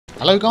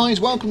Hello guys,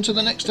 welcome to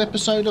the next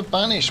episode of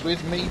Banished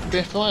with me,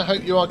 Biff. I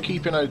hope you are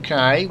keeping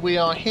okay. We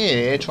are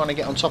here trying to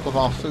get on top of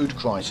our food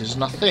crisis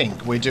and I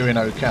think we're doing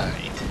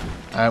okay.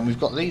 We've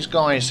got these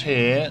guys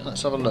here,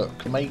 let's have a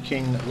look,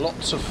 making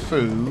lots of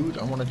food.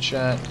 I want to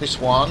check this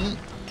one.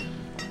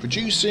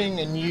 Producing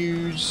and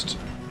used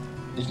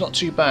is not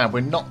too bad,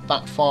 we're not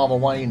that far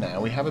away now.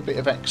 We have a bit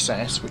of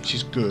excess, which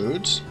is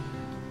good.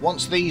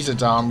 Once these are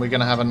done, we're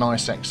going to have a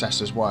nice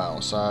excess as well,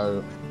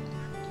 so...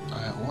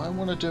 what I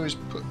want to do is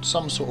put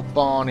some sort of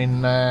barn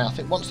in there. I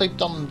think once they've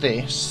done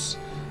this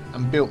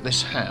and built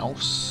this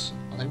house,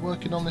 are they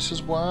working on this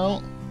as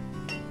well?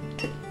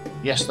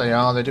 Yes, they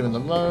are. They're doing the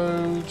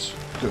road.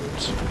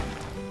 Good.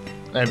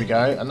 There we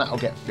go. And that'll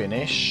get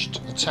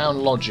finished. The town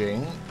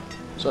lodging.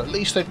 So at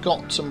least they've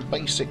got some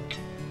basic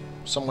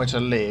somewhere to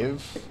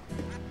live.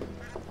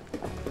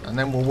 And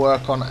then we'll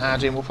work on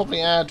adding. We'll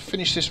probably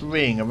finish this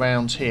ring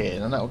around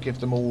here, and that'll give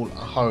them all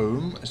a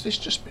home. Has this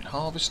just been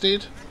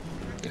harvested?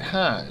 It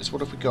has. What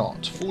have we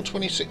got?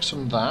 426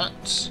 from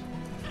that.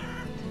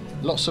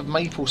 Lots of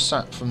maple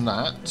sap from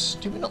that.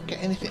 Did we not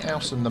get anything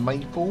else than the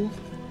maple?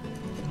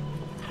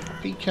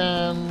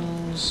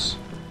 Pecans.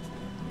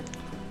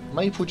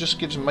 Maple just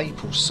gives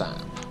maple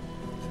sap.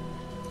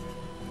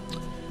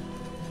 Do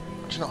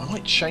you know, I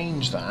might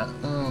change that.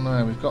 Oh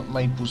no, we've got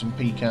maples and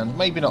pecans.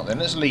 Maybe not then.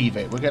 Let's leave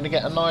it. We're going to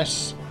get a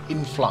nice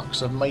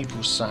influx of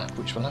maple sap,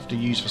 which we'll have to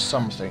use for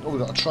something. Oh,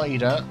 we've got a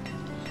trader.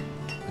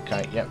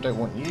 Okay, yep, don't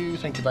want you,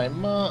 thank you very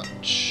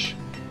much.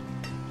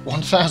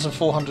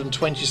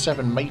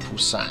 1,427 maple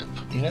sap.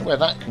 You know where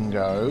that can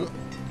go?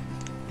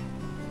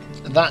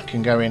 That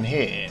can go in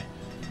here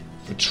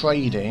for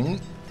trading.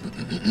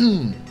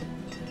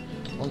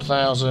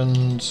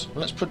 1,000.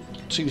 Let's put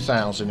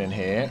 2,000 in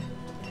here.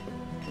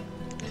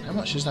 How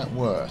much is that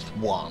worth?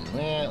 1.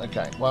 Yeah,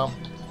 okay, well,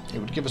 it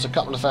would give us a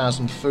couple of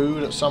thousand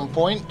food at some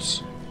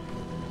point.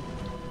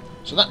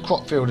 So that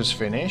crop field is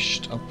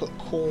finished. I'll put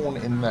corn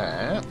in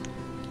there.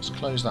 Let's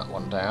close that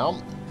one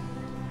down.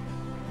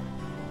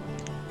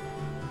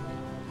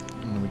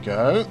 There we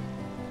go.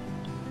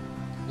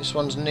 This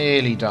one's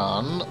nearly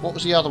done. What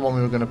was the other one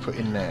we were going to put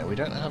in there? We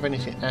don't have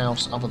anything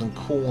else other than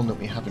corn that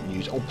we haven't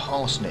used. Oh,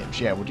 parsnips.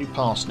 Yeah, we'll do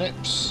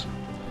parsnips.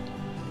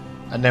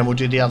 And then we'll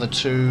do the other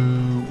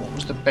two. What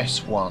was the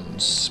best one?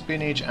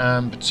 Spinach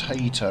and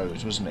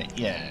potatoes, wasn't it?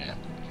 Yeah.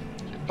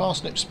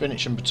 Parsnip,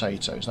 spinach and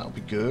potatoes. That'll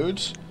be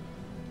good.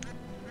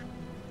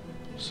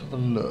 Let's have a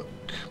look.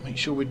 Make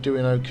sure we're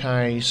doing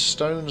okay.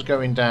 Stone's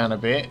going down a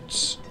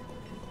bit.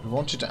 We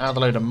wanted to add a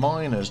load of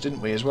miners,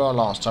 didn't we, as well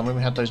last time when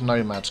we had those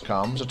nomads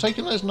come. So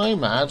taking those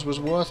nomads was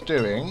worth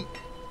doing.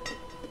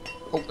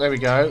 Oh, there we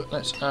go.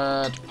 Let's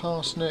add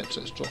parsnips.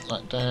 Let's drop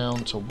that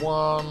down to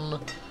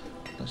 1.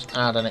 Let's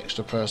add an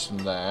extra person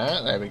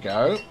there. There we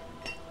go.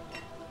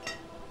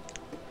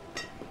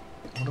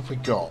 What have we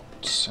got?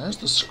 How's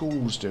the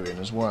schools doing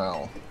as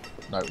well?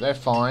 No, they're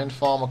fine.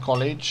 Farmer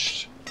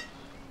College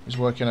is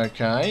working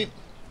okay.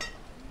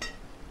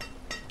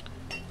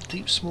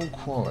 Deep small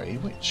quarry.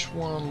 Which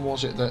one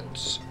was it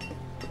that...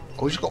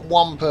 Oh, we've just got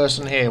one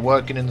person here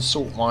working in the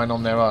salt mine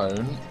on their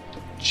own.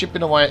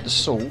 Chipping away at the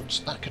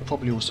salt. That could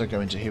probably also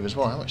go into here as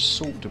well. How much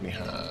salt do we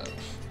have?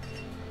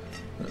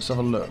 Let's have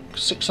a look.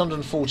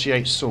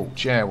 648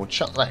 salt. Yeah, we'll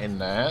chuck that in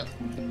there.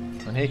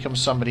 And here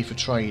comes somebody for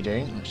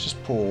trading. Let's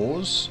just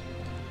pause.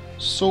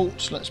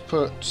 Salt. Let's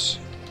put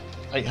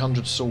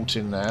 800 salt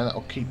in there.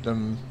 That'll keep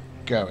them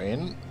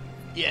going.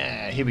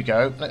 Yeah, here we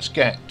go. Let's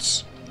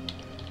get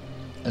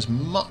as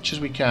much as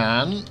we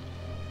can.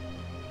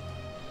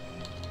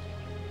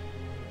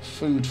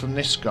 Food from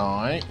this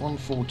guy.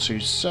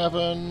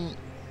 1427.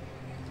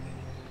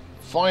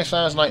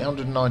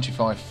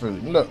 5,895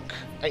 food. Look,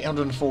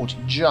 840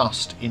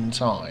 just in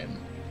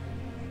time.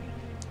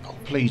 Oh,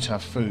 please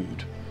have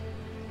food.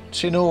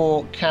 Tin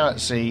ore,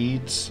 carrot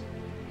seeds.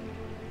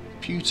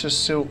 Pewter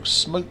silk,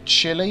 smoked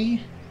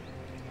chili.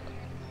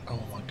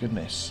 Oh my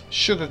goodness.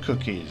 Sugar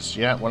cookies.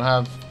 Yeah, we'll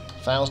have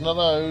 1,000 of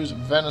those.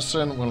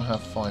 Venison, we'll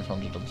have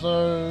 500 of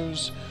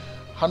those.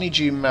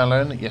 Honeydew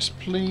melon, yes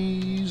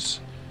please.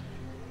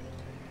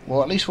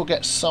 Well, at least we'll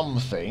get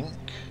something.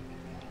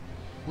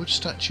 Wood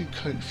statue,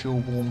 coat fuel,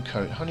 warm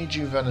coat.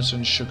 Honeydew,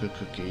 venison, sugar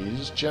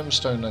cookies.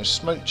 Gemstone, no.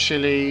 Smoked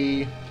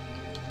chili.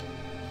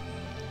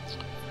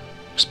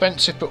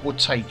 Expensive, but we'll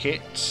take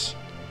it.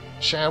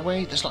 Shall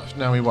we? There's like...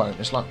 No, we won't.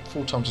 It's like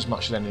 4 times as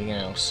much as anything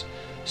else.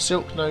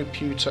 Silk, no.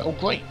 Pewter. Oh,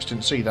 grapes.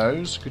 Didn't see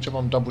those. Good job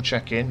on double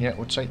checking. Yeah,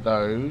 we'll take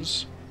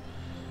those.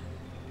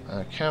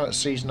 Carrot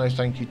seeds, no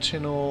thank you.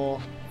 Tin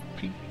ore.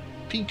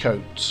 Pea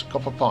coats.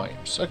 Copper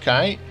pipes.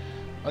 Okay.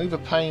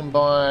 Overpaying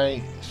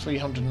by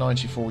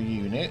 394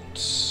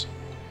 units.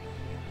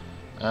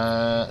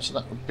 So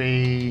that would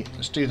be...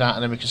 Let's do that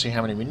and then we can see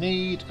how many we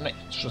need. An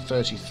extra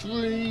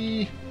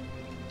 33.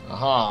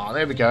 Aha,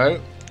 there we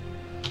go.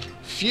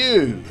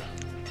 Phew.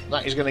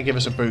 That is going to give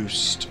us a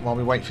boost while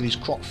we wait for these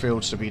crop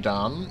fields to be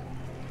done.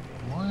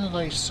 Why are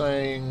they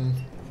saying...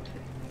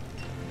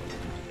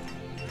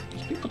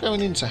 There's people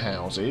going into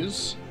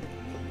houses.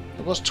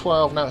 It was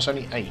 12, now it's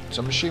only 8.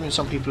 So I'm assuming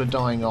some people are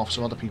dying off,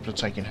 so other people are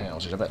taking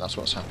houses. I bet that's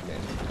what's happening.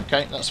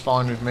 Okay, that's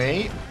fine with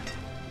me.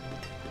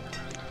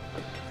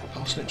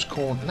 Parsnips,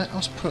 corn. Let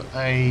us put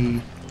a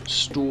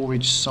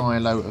storage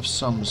silo of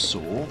some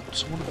sort.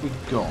 What have we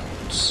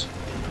got?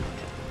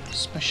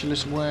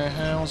 Specialist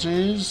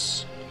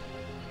warehouses.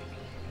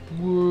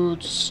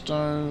 Wood,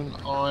 stone,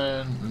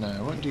 iron. No,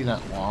 I won't do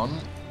that one.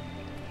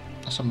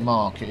 That's a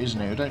market,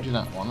 isn't it? Don't do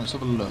that one. Let's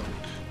have a look.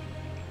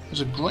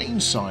 There's a grain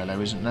silo,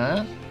 isn't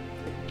there?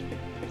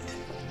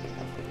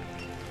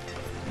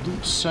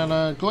 Root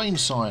cellar, grain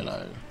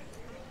silo.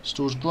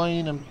 Stores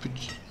grain and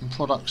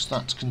products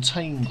that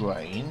contain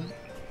grain.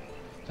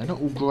 They're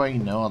not all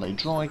grain now, are they?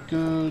 Dry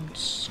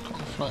goods,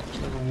 cotton flax,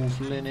 leather,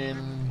 wolf,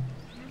 linen.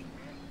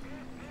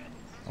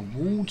 A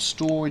walled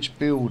storage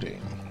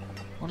building.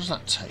 What does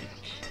that take?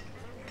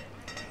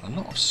 A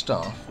lot of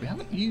stuff. We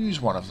haven't used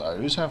one of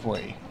those, have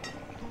we?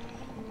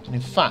 And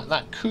in fact,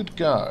 that could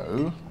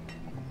go...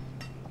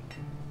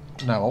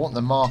 No, I want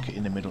the market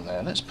in the middle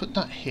there. Let's put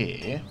that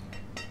here.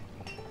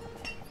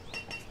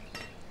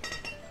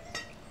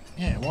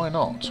 Yeah, why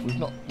not? We've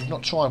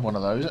not tried one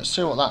of those. Let's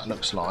see what that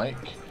looks like.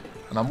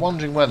 And I'm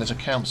wondering whether to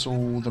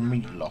cancel the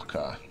meat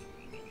locker.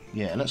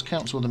 Yeah, let's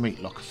cancel the meat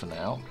locker for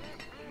now.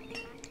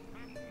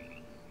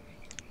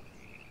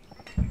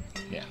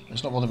 Yeah,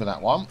 let's not bother with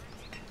that one.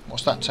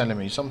 What's that telling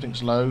me?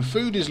 Something's low.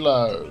 Food is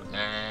low.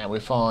 Nah, we're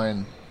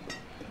fine.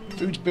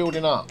 Food's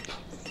building up.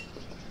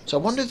 So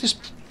I wonder if this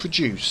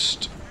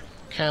produced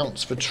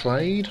counts for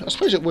trade. I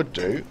suppose it would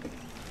do.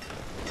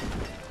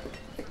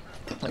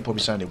 That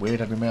probably sounded weird,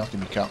 having my mouth in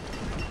my cup.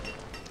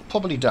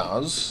 Probably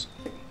does.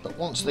 But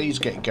once these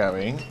get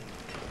going,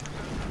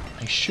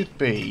 they should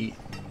be...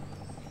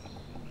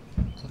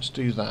 Let's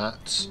do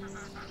that.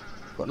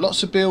 Got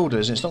lots of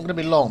builders. It's not going to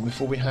be long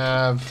before we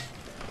have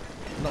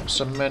not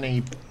so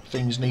many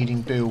things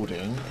needing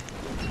building.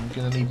 We're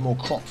going to need more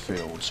crop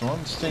fields. So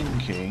I'm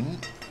thinking...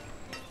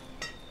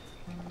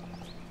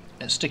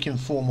 Let's stick in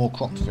 4 more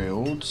crop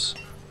fields.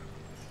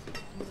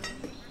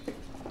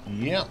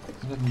 Yep,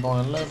 11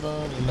 by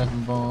 11,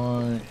 11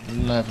 by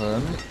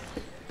 11.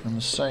 And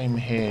the same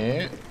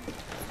here.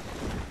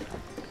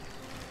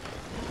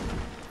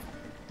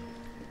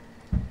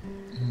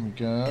 There we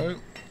go.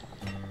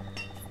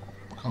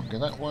 Can't go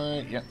that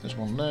way. Yep, there's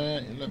one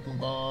there. 11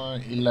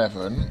 by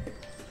 11.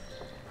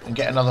 And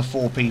get another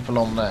 4 people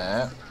on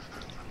there.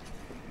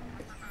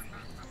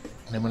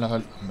 And then we'll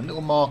have a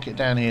little market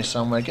down here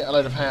somewhere. Get a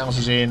load of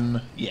houses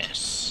in.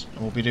 Yes.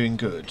 And we'll be doing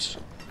good.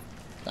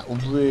 That will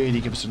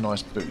really give us a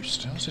nice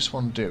boost. How's this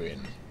one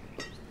doing?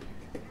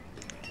 It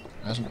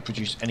hasn't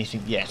produced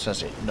anything yet,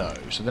 has it? No.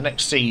 So the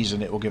next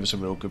season it will give us a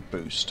real good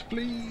boost.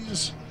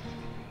 Please.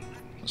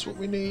 That's what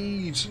we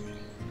need.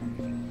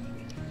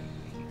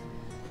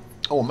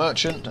 Oh,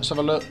 merchant. Let's have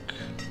a look.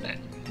 Nah,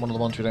 one of the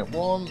ones we don't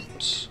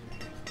want.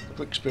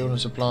 Bricks, building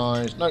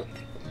supplies. Nope.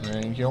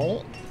 Thank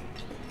you.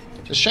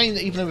 It's a shame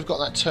that even though we've got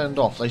that turned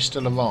off, they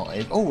still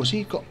arrive. Oh, has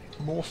he got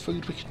more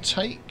food we can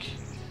take?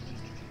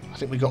 I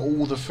think we got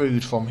all the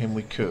food from him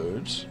we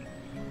could.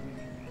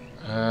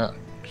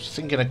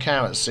 Thinking a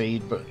carrot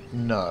seed, but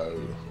no.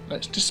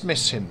 Let's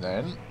dismiss him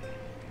then.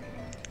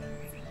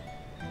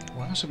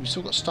 Wow, so we've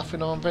still got stuff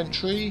in our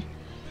inventory.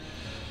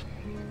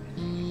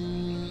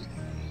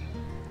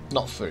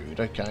 Not food,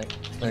 okay.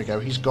 There we go,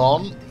 he's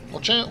gone.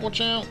 Watch out,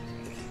 watch out.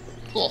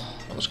 Oh,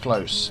 that was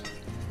close.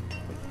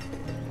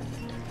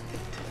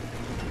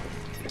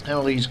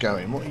 How are these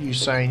going? What are you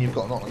saying? You've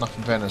got not enough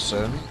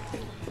venison.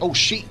 Oh,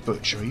 sheep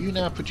butcher, are you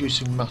now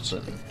producing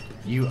mutton?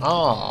 You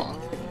are.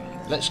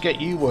 Let's get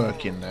you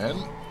working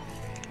then.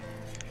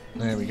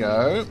 There we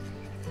go.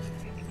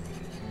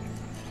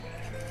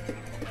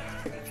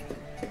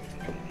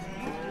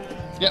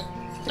 Yep,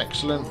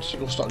 excellent.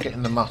 You'll start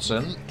getting the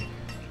mutton.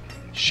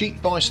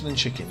 Sheep, bison and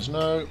chickens.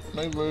 No,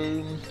 no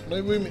room.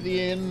 No room at the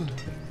inn.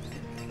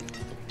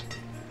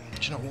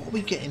 Do you know, what are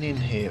we getting in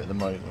here at the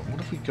moment?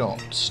 What have we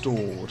got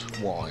stored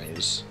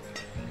wise?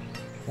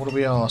 What are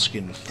we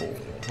asking for?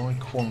 High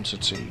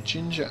quantity.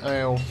 Ginger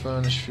ale,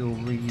 furnace fuel,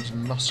 reeds,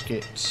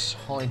 muskets,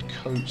 hide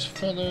coats,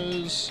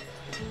 feathers.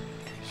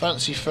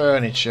 Fancy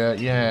furniture.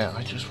 Yeah,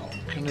 I'm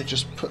going to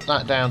just put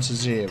that down to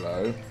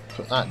 0.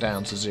 Put that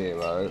down to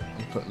 0.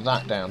 And put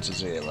that down to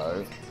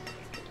 0.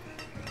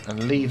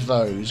 And leave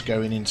those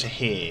going into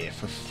here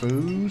for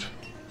food.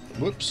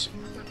 Whoops.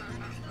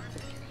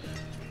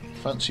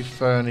 Fancy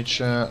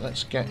furniture.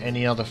 Let's get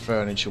any other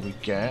furniture we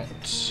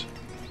get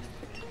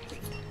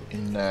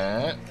in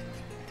there.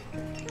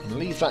 And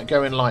leave that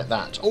going like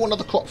that. Oh,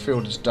 another crop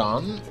field is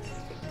done.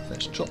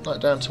 Let's drop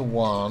that down to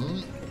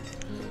 1.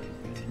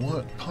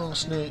 Work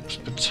parsnips,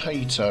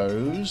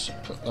 potatoes.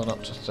 Put that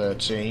up to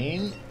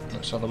 13.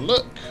 Let's have a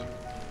look.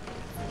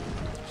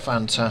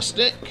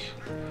 Fantastic.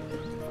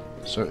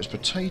 So it's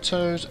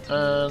potatoes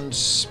and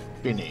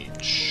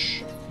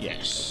spinach.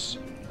 Yes.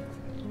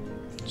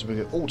 So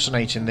we're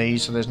alternating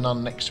these so there's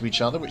none next to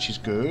each other, which is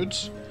good.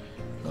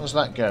 How's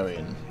that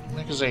going?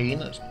 Magazine.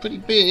 That's pretty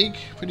big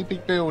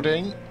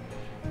building.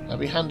 That'll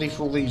be handy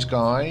for all these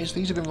guys.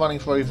 These have been running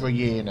for over a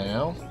year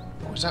now.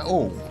 Oh, is that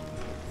all?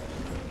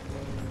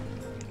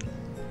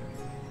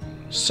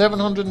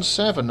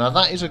 707. Now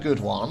that is a good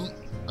one.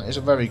 That is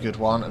a very good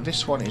one.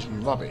 This one is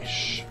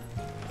rubbish.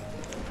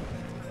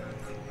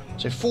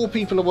 So 4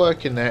 people are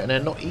working there and they're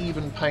not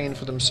even paying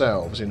for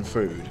themselves in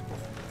food.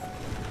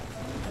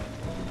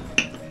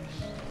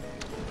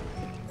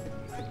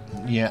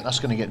 Yeah, that's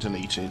going to get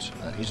deleted.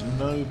 There is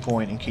no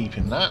point in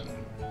keeping that.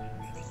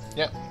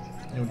 Yep,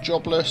 you're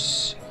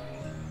jobless.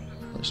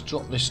 Let's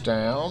drop this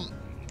down.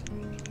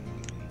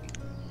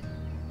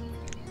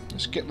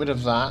 Let's get rid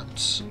of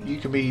that. You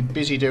can be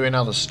busy doing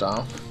other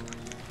stuff.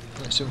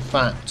 Let's in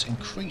fact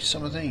increase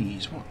some of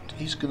these. What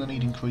is going to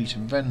need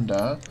increasing?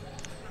 Vendor.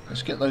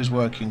 Let's get those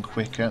working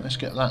quicker. Let's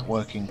get that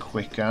working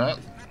quicker.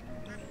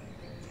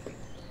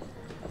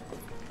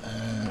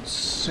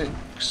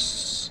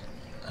 6.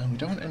 And we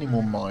don't want any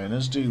more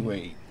miners, do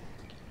we?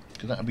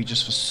 Because that would be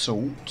just for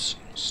salt.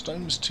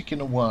 Stone's ticking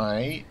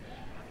away.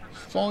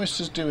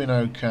 Forester's doing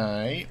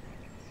okay.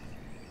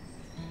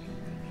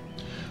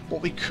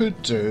 What we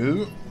could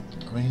do...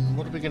 I mean,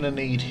 what are we going to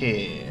need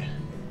here?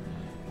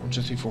 1,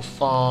 2, 3, 4,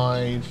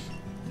 5.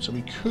 So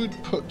we could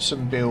put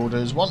some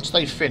builders. Once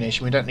they finish,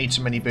 and we don't need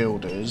so many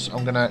builders,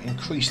 I'm going to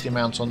increase the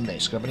amount on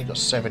this, because I've only got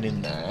 7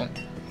 in there.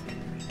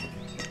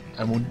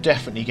 And we'll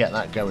definitely get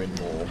that going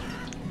more.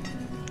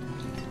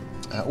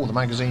 All the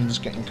magazines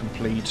getting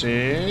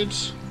completed.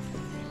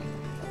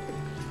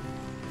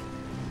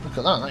 Look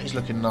at that, that is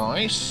looking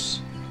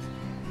nice.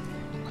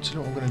 I tell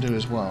you what I'm going to do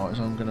as well, is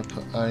I'm going to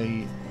put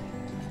a...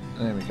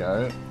 There we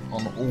go.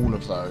 On all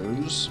of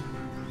those.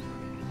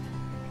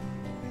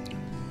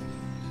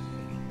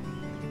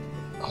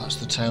 Oh, that's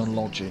the town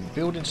lodging.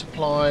 Building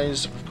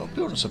supplies. We've got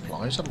building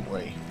supplies, haven't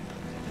we?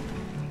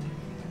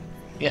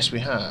 Yes, we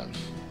have.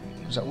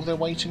 Is that all they're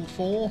waiting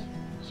for?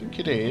 I think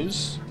it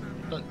is.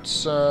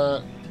 Let's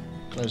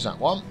close that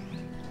one.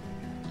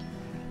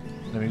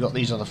 Then we've got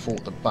these other 4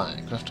 at the back.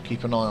 We'll have to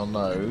keep an eye on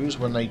those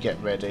when they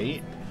get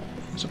ready.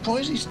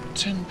 Surprised these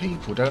 10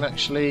 people don't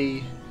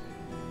actually...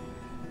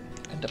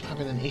 end up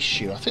having an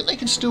issue. I think they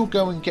can still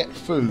go and get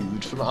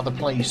food from other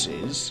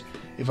places,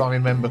 if I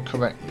remember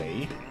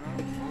correctly.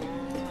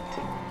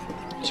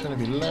 10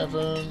 of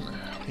 11.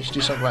 I need to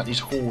do something about these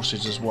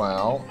horses as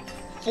well.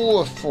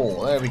 4 of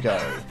 4. There we go.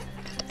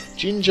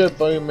 Ginger,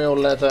 bone meal,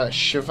 leather,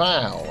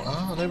 cheval.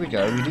 Ah, there we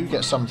go. We do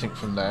get something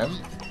from them.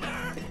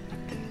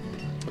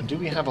 And do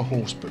we have a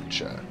horse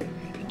butcher?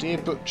 Deer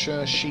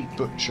butcher, sheep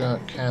butcher,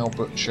 cow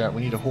butcher.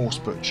 We need a horse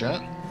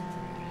butcher.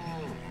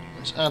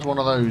 Let's add one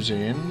of those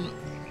in.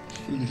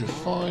 Food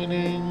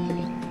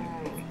refining.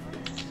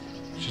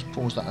 Let's just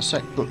pause that a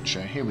sec.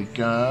 Butcher. Here we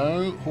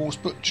go. Horse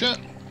butcher.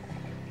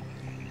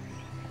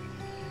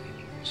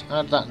 Let's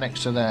add that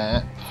next to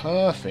there.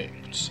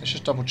 Perfect. Let's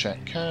just double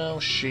check. Cow,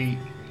 sheep,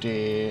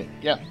 deer.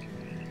 Yep.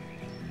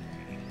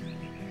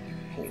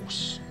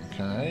 Horse.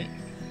 Okay.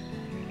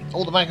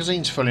 All the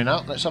magazines filling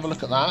up. Let's have a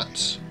look at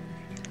that.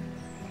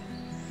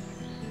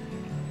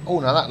 Oh,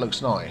 now that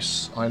looks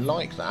nice. I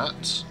like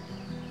that.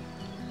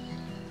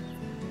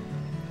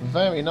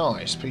 Very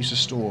nice piece of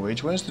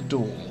storage. Where's the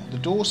door? The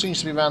door seems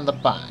to be around the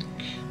back.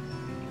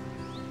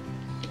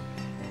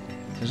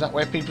 Is that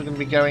where people are going to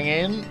be going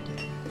in?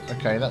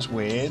 Okay, that's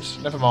weird.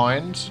 Never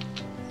mind.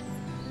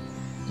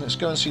 Let's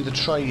go and see the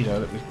trader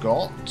that we've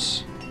got.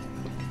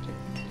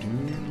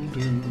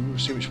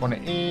 See which one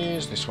it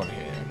is. This one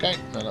here. Okay,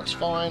 no, that's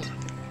fine.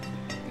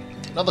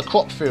 Another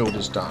crop field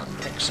is done.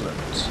 Excellent.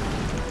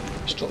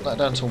 Let's drop that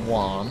down to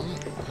 1.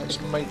 Let's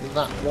make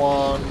that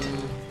one...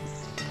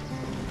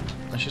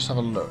 Let's just have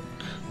a look.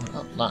 We'll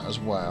up that as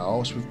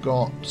well. So we've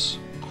got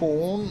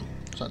corn.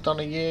 Is that done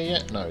a year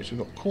yet? No. So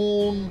we've got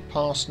corn,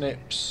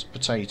 parsnips,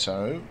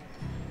 potato.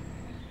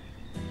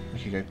 We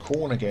could go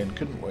corn again,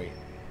 couldn't we?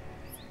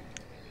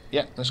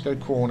 Yeah, let's go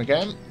corn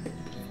again.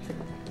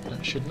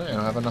 That should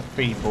now have enough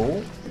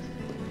people.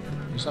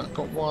 Has that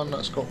got 1?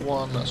 That's got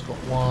 1. That's got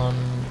 1.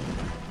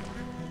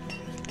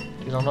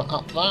 Did I not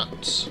up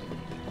that?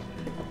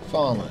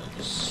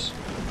 Farmers.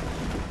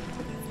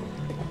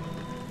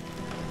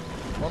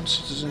 1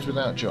 citizens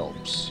without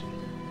jobs.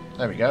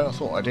 There we go. I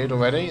thought I did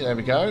already. There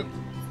we go.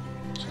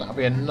 So that'll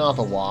be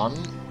another one.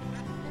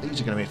 These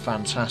are going to be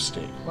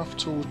fantastic. Rough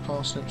tools,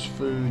 parsnips,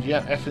 food.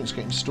 Yeah, everything's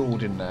getting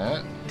stored in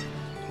there.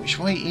 Which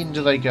way in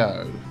do they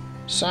go?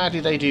 Sadly,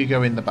 they do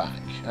go in the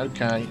back.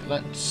 Okay,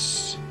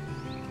 let's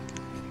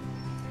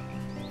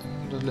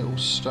add a little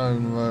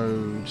stone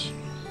road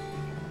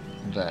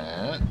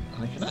there.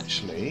 And they can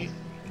actually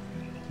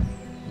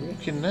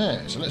walk in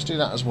there. So let's do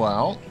that as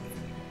well.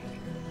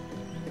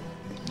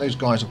 Those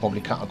guys will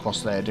probably cut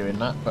across there doing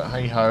that, but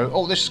hey-ho.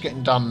 Oh, this is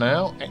getting done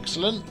now.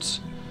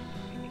 Excellent.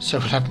 So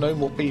we'll have no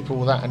more people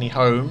without any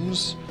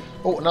homes.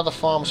 Oh, another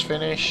farm's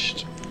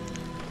finished.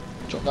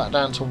 Drop that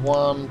down to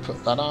 1,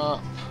 put that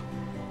up.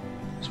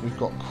 So we've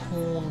got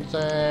corn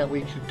there.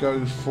 We could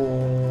go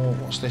for...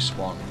 what's this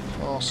one?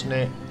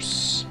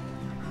 Parsnips.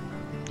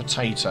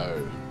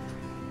 Potato.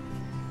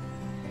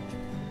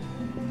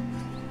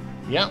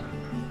 Yep.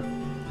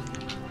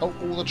 Oh,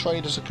 all the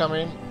traders are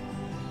coming.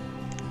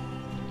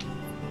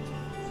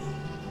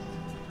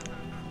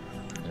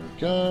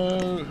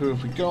 Go. Who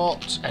have we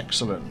got?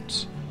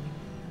 Excellent.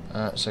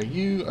 So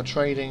you are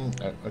trading...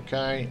 Oh,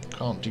 okay,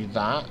 can't do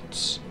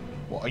that.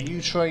 What are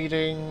you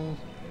trading?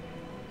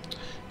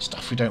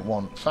 Stuff we don't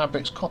want.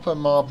 Fabrics, copper,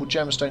 marble,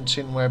 gemstone,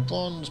 tinware,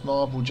 bronze,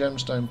 marble,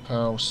 gemstone,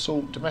 pearl,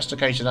 salt,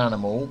 domesticated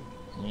animal.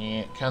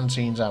 Yeah,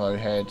 canteens,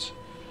 arrowhead.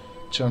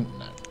 No.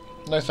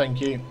 No,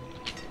 thank you.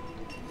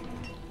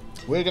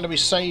 We're going to be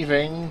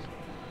saving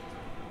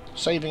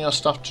our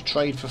stuff to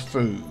trade for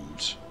food.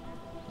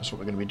 That's what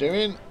we're going to be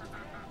doing.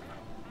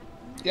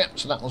 Yep,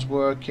 so that was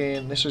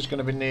working. This is going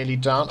to be nearly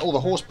done. Oh, the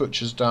horse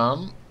butcher's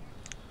done.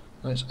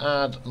 Let's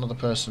add another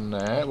person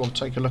there. We'll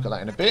take a look at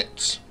that in a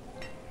bit.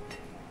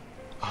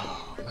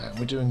 Oh, man,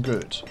 we're doing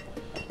good.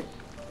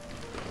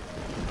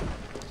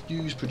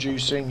 Use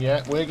producing.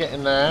 Yeah, we're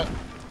getting there.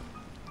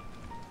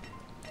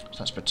 So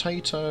that's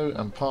potato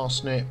and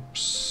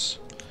parsnips.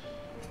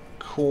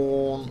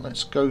 Corn.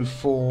 Let's go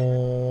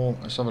for...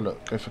 Let's have a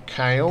look. Go for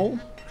kale.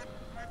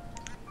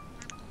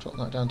 Drop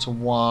that down to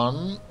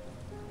 1.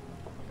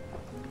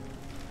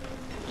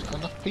 Is that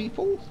enough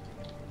people?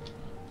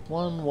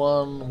 1,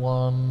 1,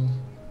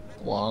 1,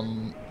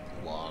 1,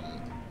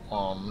 1,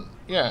 1.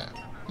 Yeah.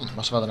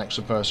 Must have had an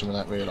extra person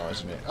without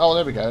realising it. Oh,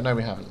 there we go. No,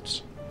 we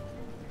haven't.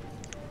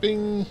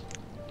 Bing.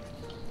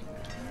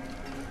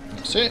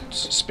 That's it.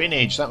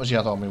 Spinach. That was the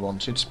other one we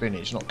wanted.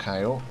 Spinach, not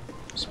kale.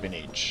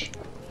 Spinach.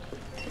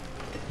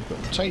 We've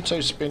got potato,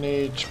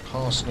 spinach,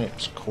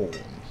 parsnips, corn.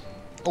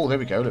 Oh, there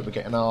we go. Look, we're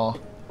getting our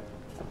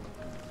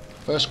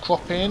first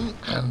crop in.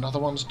 And another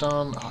one's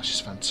done. Oh, it's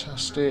just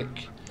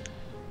fantastic.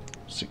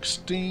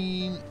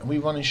 16. Are we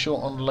running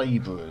short on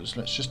labourers?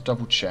 Let's just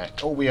double check.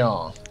 Oh, we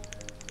are.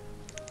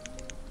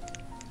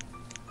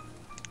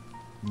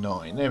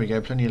 9. There we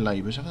go. Plenty of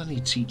labourers. Haven't any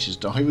teachers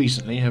died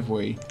recently, have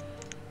we?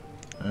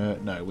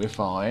 No, we're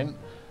fine.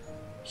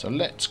 So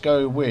let's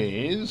go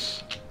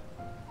with...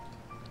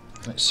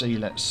 Let's see.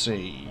 We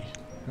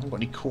haven't got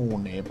any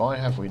corn nearby,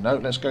 have we? No,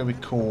 let's go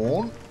with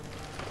corn.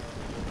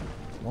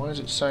 Why is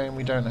it saying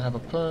we don't have a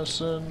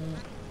person?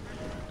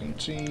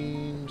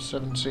 18,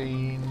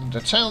 17... The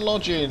town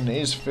lodging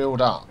is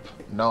filled up.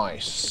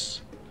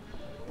 Nice.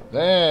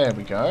 There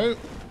we go.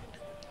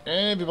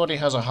 Everybody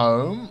has a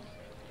home.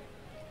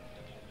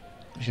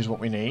 Which is what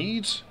we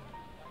need.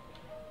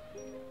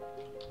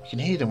 You can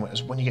hear them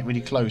when you get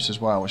really close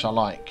as well, which I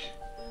like.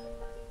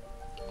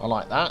 I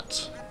like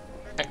that.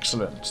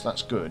 Excellent.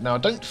 That's good. Now, I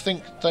don't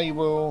think they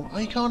will... Oh,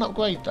 you can't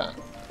upgrade that.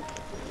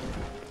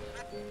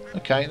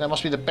 Okay, that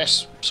must be the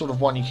best sort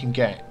of one you can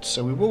get.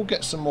 So we will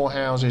get some more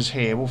houses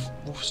here. We'll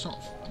start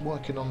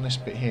working on this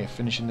bit here,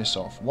 finishing this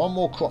off. One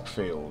more crop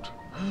field.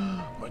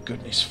 My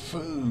goodness,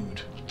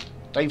 food.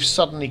 They've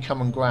suddenly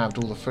come and grabbed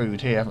all the food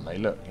here, haven't they?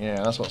 Look,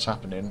 yeah, that's what's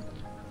happening.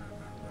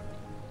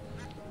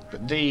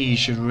 But these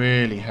should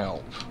really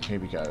help. Here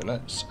we go.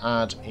 Let's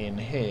add in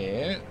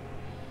here.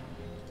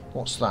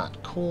 What's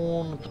that?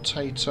 Corn,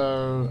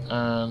 potato,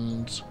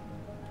 and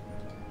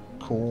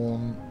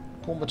corn.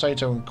 Corn,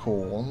 potato, and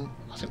corn.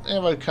 I think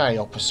they're okay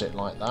opposite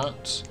like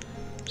that.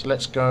 So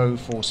let's go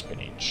for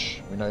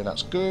spinach. We know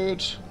that's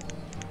good.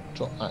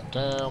 Drop that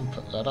down,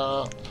 put that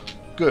up.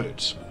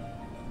 Good.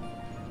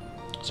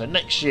 So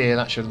next year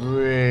that should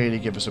really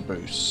give us a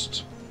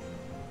boost.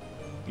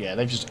 Yeah,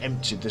 they've just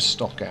emptied this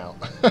stock out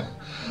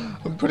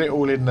and put it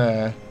all in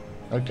there.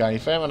 Okay,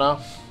 fair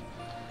enough.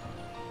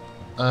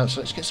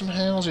 So let's get some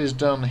houses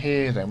done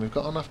here then. We've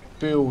got enough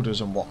builders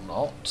and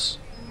whatnot.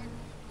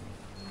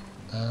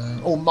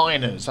 Oh,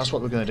 miners. That's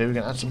what we're going to do. We're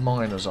going to add some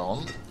miners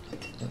on.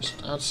 Let's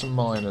add some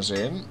miners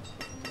in.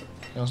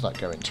 How's that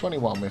going?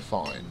 21, we're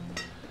fine.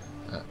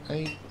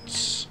 8,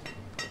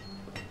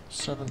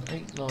 7,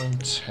 8, 9,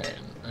 10.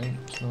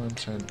 8, 9,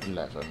 10,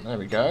 11. There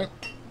we go.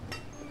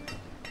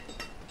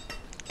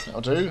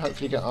 That'll do.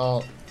 Hopefully get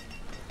our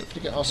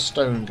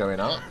stone going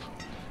up.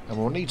 And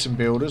we'll need some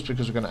builders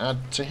because we're going to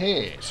add to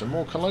here. Some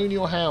more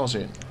colonial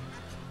housing.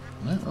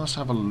 Let us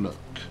have a look.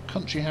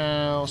 Country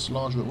house,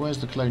 large... Where's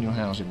the colonial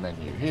housing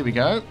menu? Here we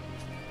go.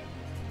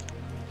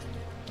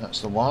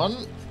 That's the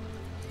one.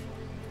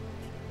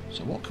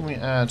 So what can we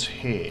add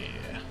here?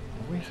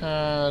 We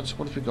had...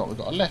 What have we got? We've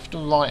got a left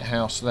and right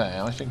house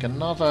there. I think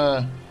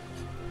another...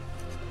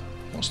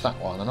 What's that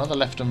one? Another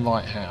left and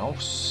right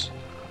house.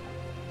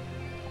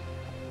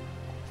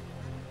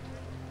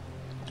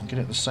 And get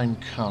it the same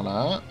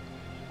colour.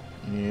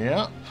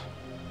 Yep.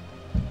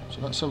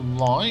 So that's a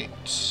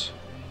right.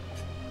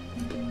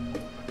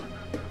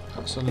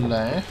 That's a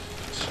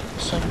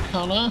left. Same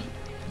colour.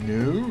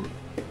 No.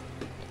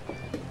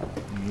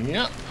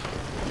 Yep.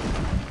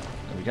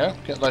 There we go.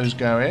 Get those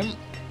going.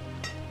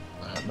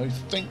 No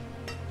thank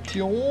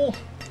you.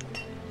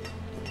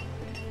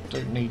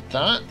 Don't need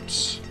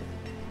that.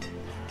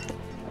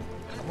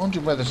 I'm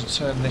wondering whether to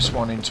turn this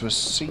one into a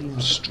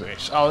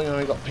seamstress. Oh, you know,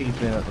 we've got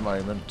people in at the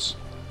moment.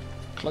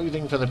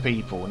 Clothing for the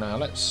people. Now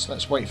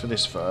let's wait for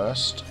this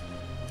first.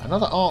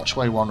 Another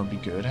archway one would be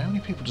good. How many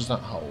people does that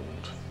hold?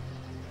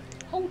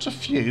 Holds a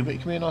few, but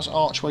it can be a nice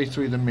archway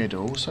through the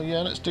middle. So yeah,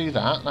 let's do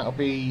that. That'll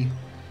be...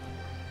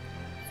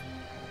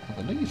 I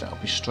believe that'll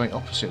be straight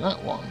opposite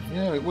that one.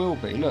 Yeah, it will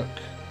be. Look.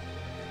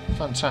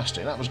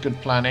 Fantastic. That was good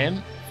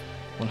planning.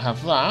 We'll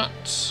have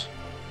that.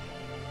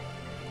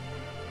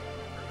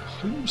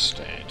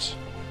 Homestead.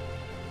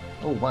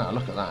 Oh wow,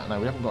 look at that. No,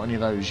 we haven't got any of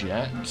those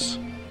yet.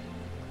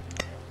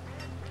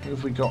 What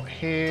have we got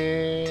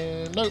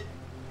here? Nope.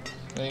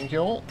 Thank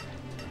you.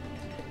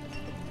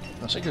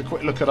 Let's take a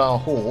quick look at our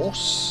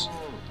horse.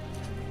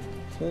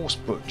 Horse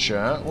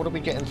butcher. What are we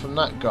getting from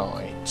that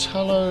guy?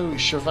 Tallow,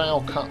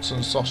 cheval cuts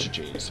and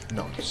sausages.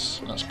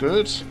 Nice. That's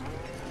good.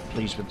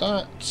 Pleased with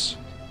that.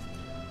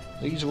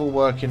 These are all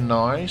working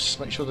nice.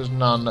 Make sure there's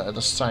none that are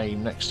the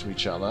same next to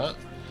each other.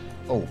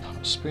 Oh,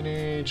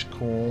 spinach,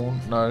 corn.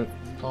 No,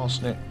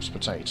 parsnips,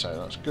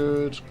 potato. That's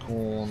good.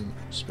 Corn,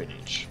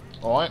 spinach.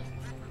 Alright.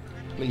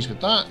 Pleased with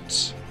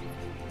that.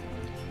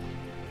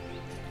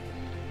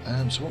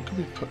 So what can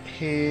we put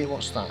here?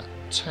 What's that?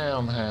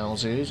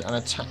 Townhouses and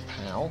a tap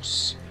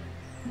house.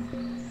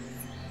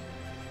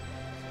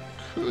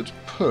 Could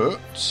put...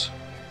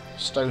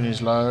 Stone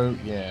is low.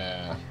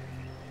 Yeah.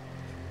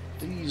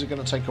 These are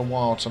going to take a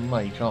while to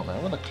make, aren't they? I'm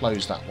going to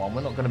close that one.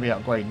 We're not going to be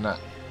upgrading that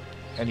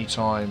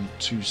anytime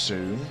too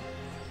soon.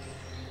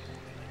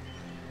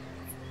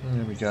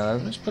 There we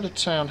go. Let's put a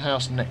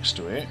townhouse next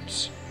to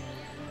it.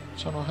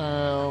 Tunnel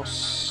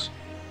house,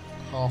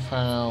 half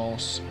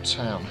house,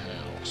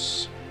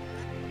 townhouse.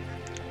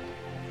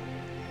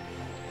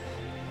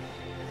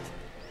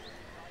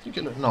 I think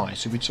it looked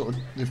nice if we sort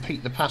of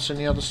repeat the pattern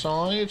the other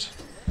side.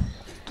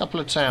 A couple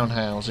of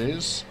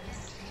townhouses.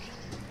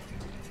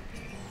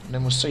 And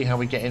then we'll see how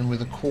we get in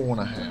with a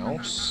corner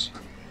house.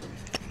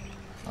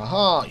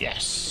 Aha,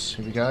 yes.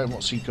 Here we go.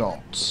 What's he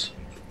got?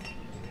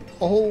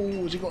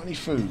 Oh, has he got any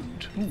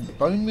food? Ooh,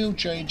 bone meal,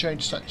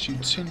 jade statue,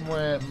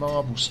 tinware,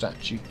 marble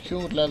statue,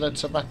 cured leather,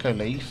 tobacco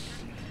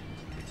leaf,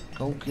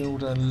 gold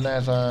gilder,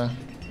 leather,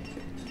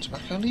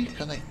 tobacco leaf.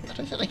 Can they? I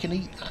don't think they can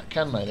eat that,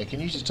 can they? They can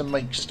use it to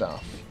make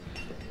stuff.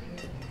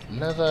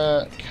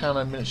 Leather,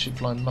 cannon, miniature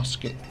flying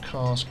musket,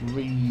 cask,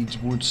 reeds,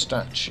 wood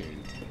statue.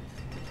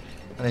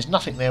 And there's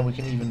nothing there we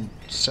can even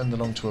send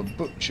along to a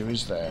butcher,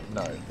 is there?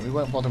 No, we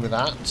won't bother with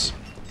that.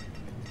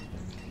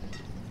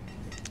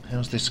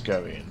 How's this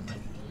going?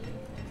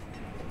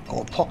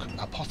 Oh,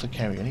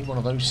 apothecary. We need one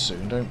of those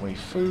soon, don't we?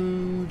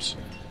 Food,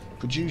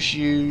 produce,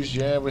 use.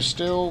 Yeah, we're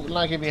still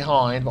lagging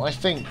behind, but I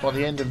think by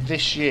the end of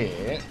this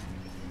year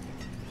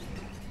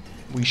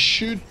we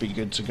should be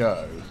good to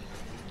go.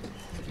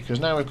 Because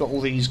now we've got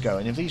all these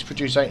going. If these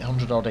produce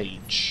 800 odd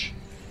each,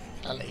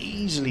 that'll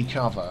easily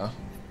cover.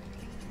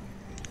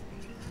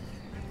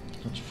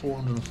 That's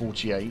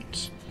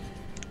 448.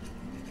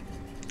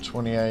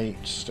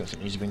 28. Don't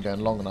think these have been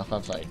going long enough,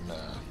 have they?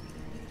 Nah.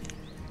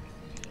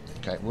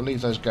 Okay, we'll leave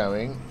those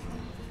going.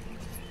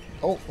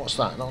 Oh, what's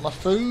that? Not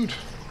enough food?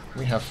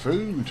 We have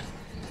food.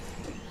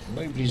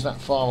 Nobody's that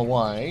far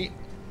away.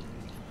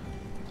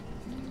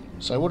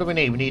 So what do we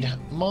need? We need a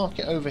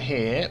market over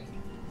here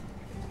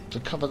to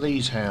cover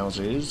these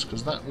houses,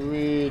 because that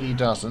really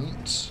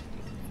doesn't.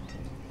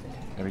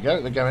 There we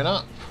go, they're going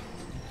up.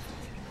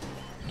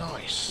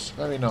 Nice,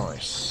 very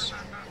nice.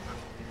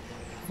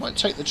 Might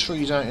take the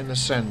trees out in the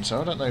centre,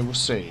 I don't know, we'll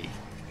see.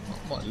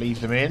 Might leave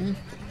them in.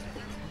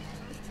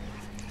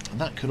 And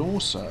that could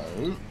also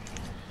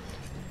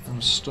have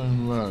a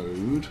stone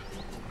road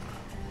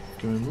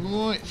going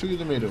right through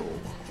the middle.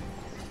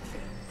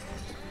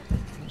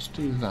 Let's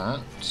do that.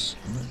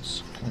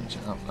 Let's connect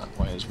it up that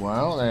way as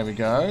well. There we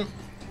go.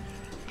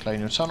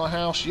 Colonial tunnel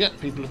house. Yep,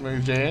 people have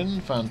moved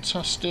in.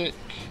 Fantastic.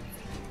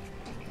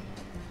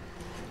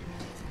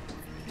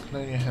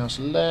 Colonial house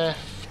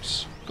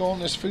left. Go on,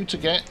 there's food to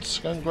get.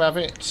 Go and grab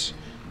it.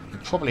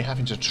 They're probably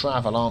having to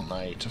travel, aren't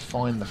they, to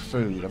find the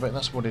food. I bet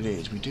that's what it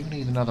is. We do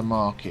need another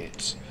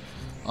market.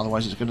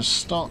 Otherwise it's going to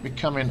start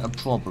becoming a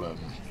problem.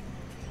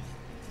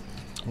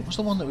 What was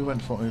the one that we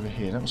went for over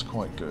here? That was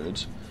quite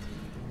good.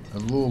 A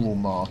rural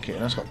market.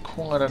 And that's got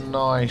quite a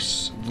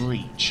nice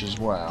reach as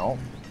well.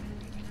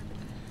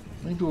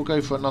 Maybe we'll go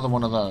for another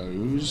one of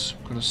those.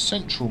 We've got a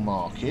central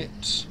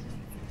market.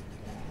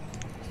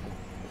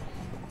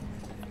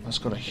 That's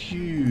got a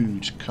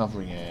huge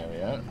covering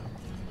area.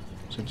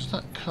 So does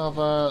that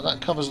cover...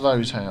 That covers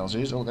those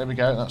houses. Oh, there we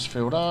go. That's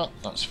filled up.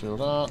 That's filled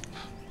up.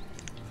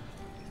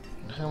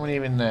 And how many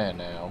are in there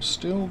now?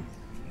 Still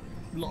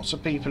lots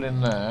of people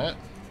in there.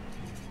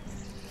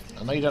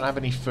 And they don't have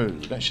any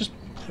food. Let's just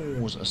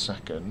pause a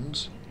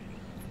second.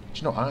 Do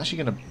you know what? I'm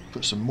actually going to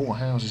put some more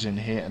houses in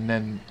here and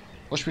then...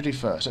 What should we do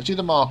first? Let's do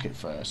the market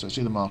first. Let's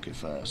do the market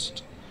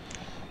first.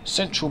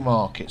 Central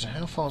market. So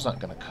how far is that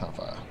going to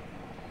cover?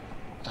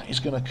 That is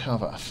going to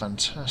cover a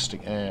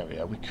fantastic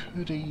area. We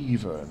could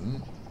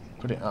even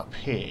put it up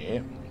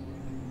here.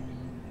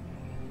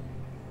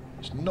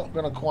 It's not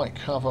going to quite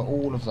cover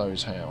all of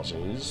those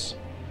houses.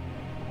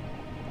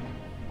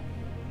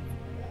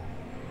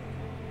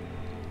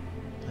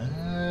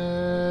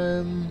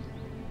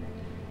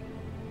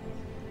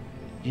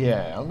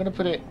 Yeah, I'm going to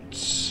put it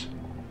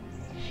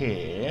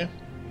here.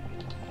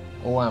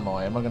 Or am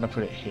I? Am I going to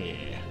put it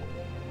here?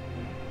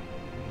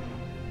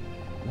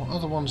 What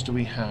other ones do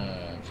we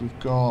have? We've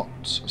got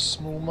a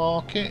small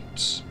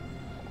market.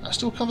 That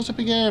still covers a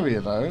big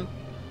area though.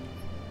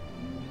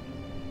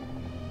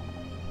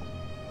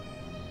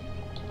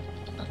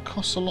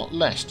 costs a lot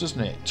less,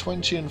 doesn't it?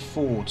 20 and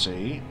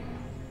 40.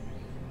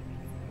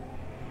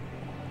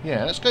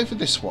 Yeah, let's go for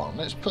this one.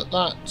 Let's put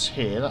that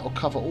here. That will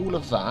cover all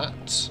of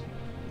that.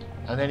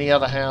 And any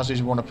other houses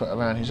you want to put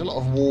around. There's a lot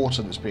of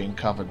water that's being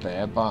covered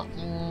there, but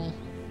I'm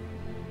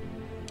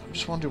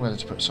just wondering whether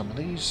to put some of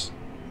these.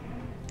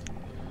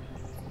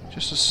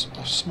 Just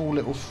a small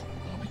little...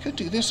 we could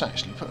do this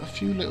actually. Put a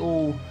few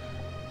little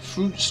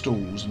fruit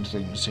stalls and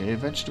things here.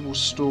 Vegetable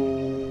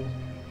stall.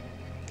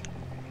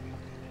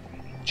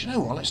 Do you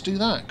know what? Let's do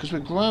that, because we're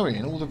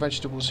growing all the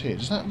vegetables here.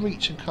 Does that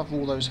reach and cover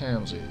all those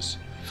houses?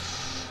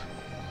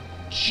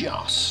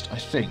 Just, I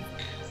think.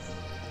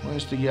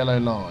 Where's the yellow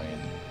line?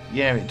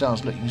 Yeah, it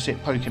does. Look, you can see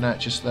it poking out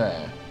just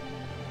there.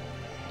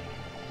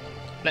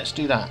 Let's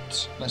do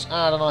that. Let's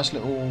add a nice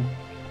little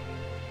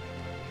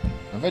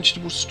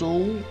vegetable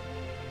stall,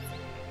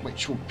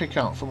 which will pick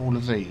up from all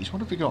of these. What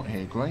have we got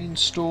here? Grain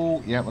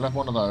stall. Yeah, we'll have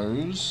one of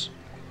those.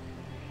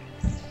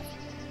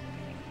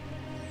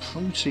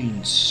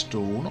 Protein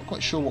stall. Not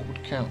quite sure what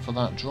would count for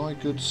that. Dry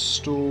goods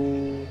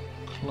stall.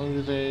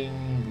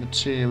 Clothing.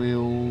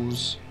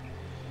 Materials.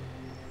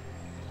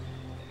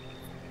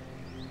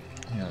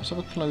 Yeah, let's have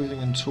a clothing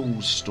and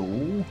tools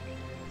stall.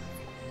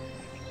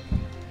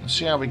 Let's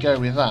see how we go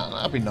with that.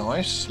 That'd be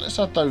nice. Let's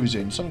add those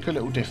in. Something a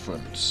little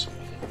different.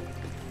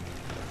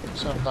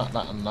 Let's have that,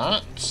 that and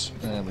that.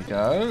 There we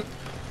go.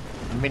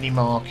 Mini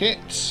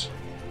market.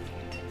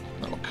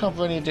 That'll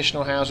cover any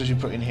additional houses you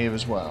put in here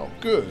as well.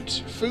 Good.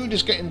 Food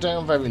is getting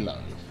down very low.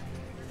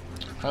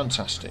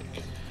 Fantastic.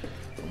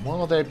 And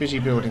while they're busy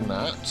building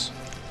that,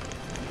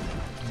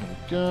 there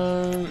we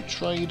go.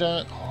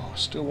 Trader. Oh, I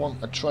still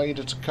want a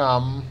trader to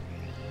come.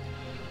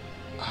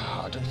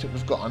 I don't think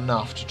we've got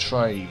enough to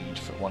trade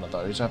for one of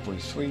those, have we?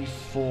 3,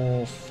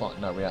 4, 5.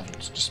 No, we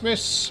haven't.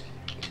 Dismiss.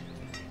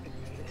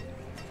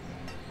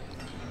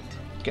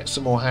 Get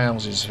some more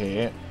houses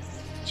here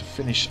to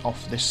finish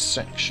off this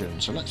section.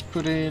 So let's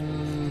put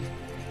in...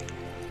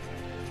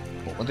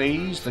 what were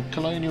these? The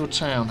Colonial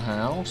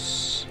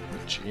Townhouse,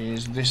 which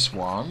is this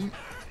one.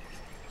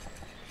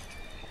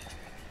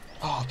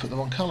 Oh, I've put the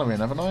wrong colour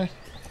in, haven't I?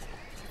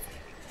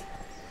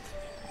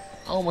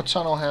 Oh, my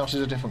tunnel house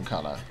is a different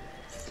colour.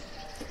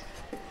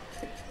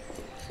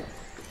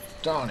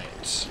 Darn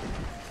it.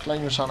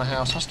 Colonial Tunnel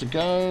House has to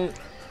go.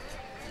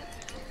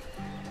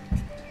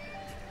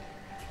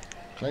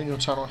 Colonial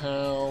Tunnel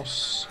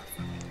House.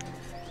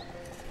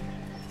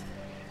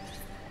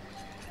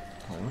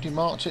 I already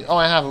marked it. Oh,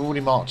 I have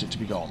already marked it to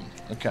be gone.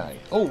 Okay.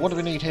 Oh, what do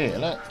we need here?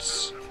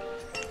 Let's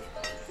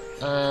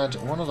add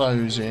one of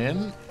those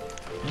in.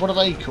 What are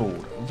they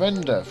called?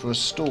 Vendor for a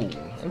stall.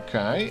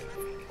 Okay.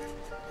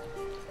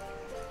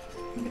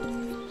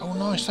 Oh,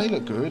 nice. They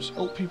look good.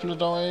 Oh, people are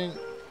dying.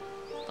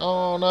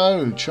 Oh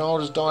no, child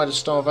has died of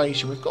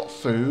starvation. We've got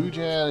food.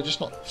 Yeah, they're just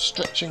not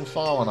stretching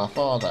far enough,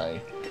 are they?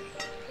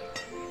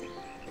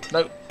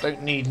 Nope,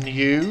 don't need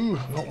you.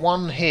 We've got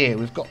one here.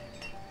 We've got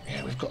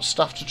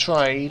stuff to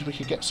trade. We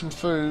could get some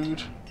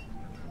food.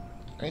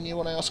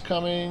 Anyone else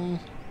coming?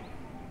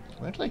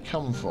 Where do they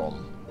come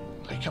from?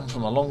 They come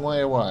from a long way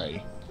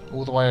away.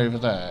 All the way over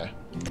there.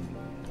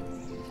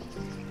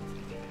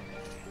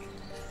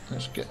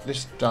 Let's get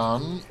this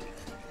done.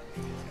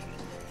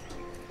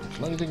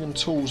 Clothing and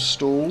tools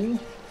stall.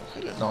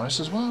 They look nice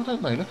as well,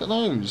 don't they? Look at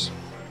those.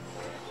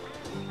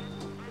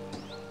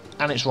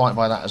 And it's right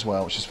by that as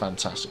well, which is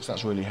fantastic. So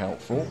that's really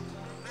helpful.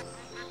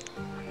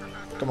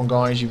 Come on,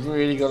 guys. You've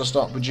really got to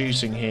start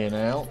producing here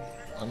now.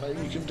 I know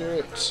you can do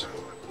it.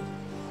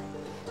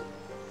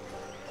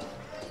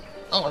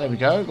 Oh, there we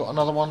go. Got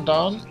another one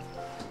done.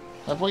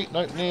 Have we?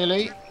 Nope,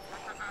 nearly.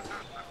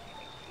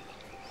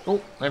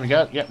 Oh, there we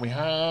go. Yep, we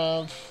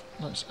have.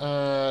 Let's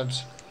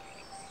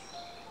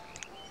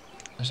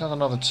add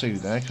another 2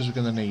 there, because we're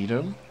going to need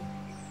them.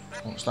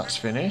 Once that's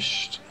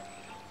finished.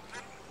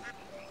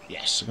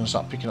 Yes, we're going to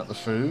start picking up the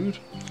food.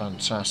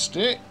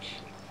 Fantastic.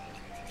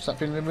 Has that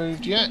been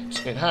removed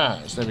yet? It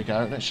has. There we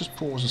go. Let's just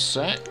pause a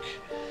sec.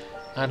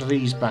 Add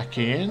these back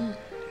in.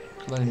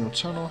 Colonial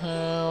Tunnel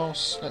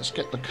House. Let's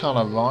get the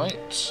colour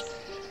right.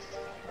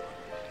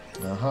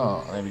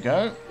 Aha, there we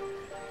go.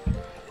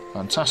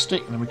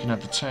 Fantastic. And then we can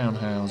add the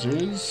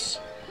townhouses.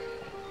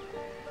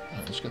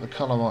 Let's get the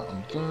colour right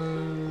on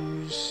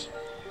those.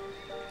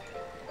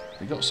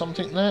 We got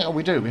something there? Oh,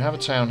 we do. We have a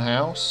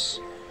townhouse.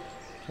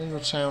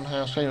 Colonial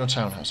Townhouse. Colonial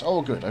Townhouse.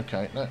 Oh, good.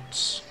 Okay,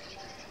 let's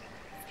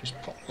just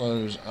pop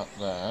those up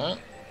there.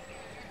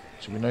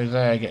 So we know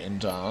they're getting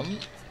done.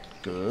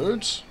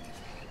 Good.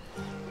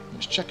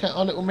 Let's check out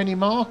our little mini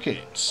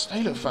markets.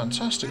 They look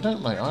fantastic,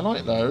 don't they? I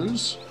like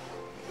those.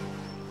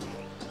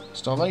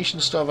 Starvation,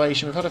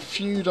 starvation. We've had a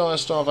few die of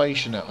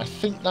starvation now. I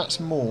think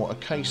that's more a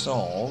case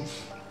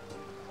of...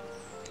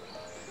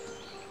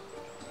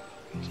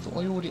 I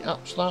thought I already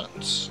upped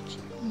that.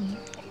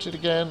 Upped it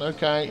again.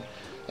 Okay.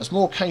 That's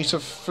more a case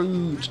of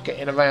food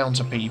getting around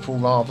to people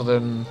rather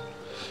than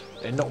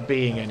there not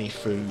being any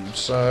food.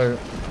 So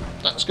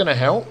that's going to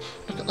help.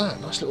 Look at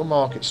that. Nice little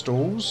market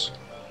stalls.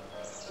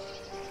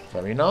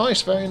 Very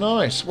nice. Very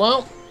nice.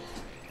 Well.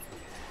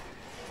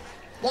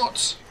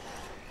 What?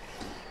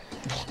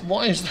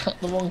 Why is that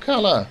the wrong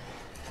colour?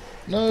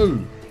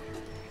 No.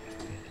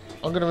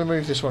 I'm going to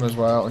remove this one as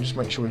well and just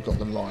make sure we've got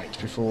the lights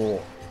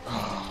before...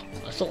 Oh,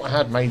 I thought I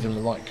had made them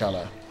the right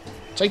colour.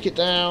 Take it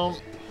down.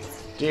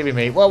 Deary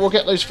me. Well, we'll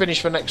get those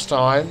finished for next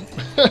time.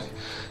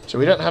 So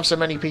we don't have so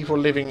many people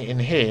living in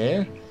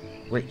here,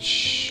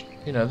 which,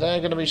 you know, they're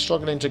going to be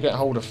struggling to get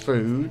hold of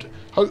food.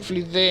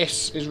 Hopefully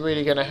this is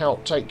really going to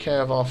help take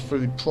care of our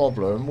food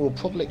problem. We'll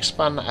probably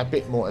expand that a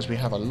bit more as we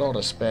have a lot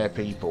of spare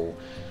people.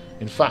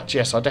 In fact,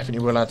 yes, I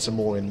definitely will add some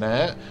more in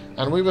there.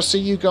 And we will see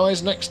you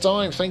guys next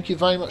time. Thank you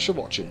very much for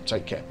watching.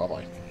 Take care.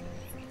 Bye-bye.